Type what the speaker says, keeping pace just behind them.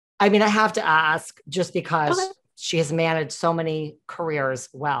I mean, I have to ask just Okay. because she has managed so many careers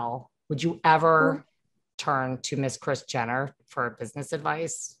well. Would you ever turn to Miss Kris Jenner for business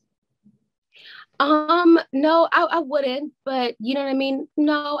advice? No, I wouldn't, but you know what I mean?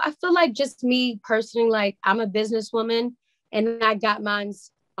 No, I feel like just me personally, like I'm a businesswoman and I got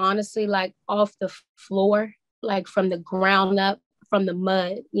mine's honestly like off the floor, like from the ground up, from the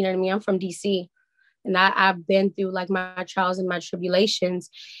mud. You know what I mean? I'm from DC and I've been through like my trials and my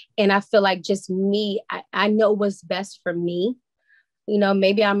tribulations. And I feel like just me, I know what's best for me. You know,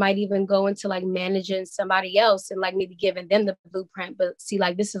 maybe I might even go into like managing somebody else and like maybe giving them the blueprint. But see,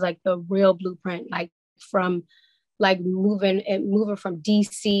 like this is like the real blueprint, like from like moving from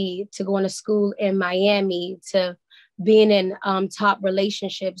DC to going to school in Miami to being in top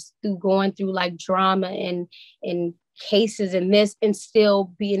relationships through going through like drama and cases and this and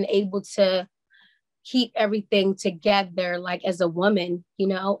still being able to keep everything together like as a woman, you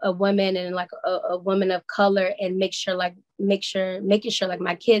know, a woman and like a woman of color and making sure like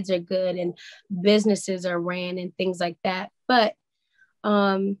my kids are good and businesses are ran and things like that. But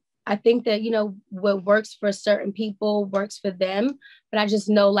I think that, you know, what works for certain people works for them. But I just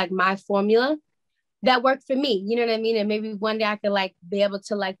know like my formula that worked for me. You know what I mean? And maybe one day I could like be able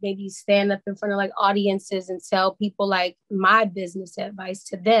to like maybe stand up in front of like audiences and tell people like my business advice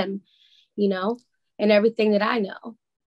to them, you know, and everything that I know.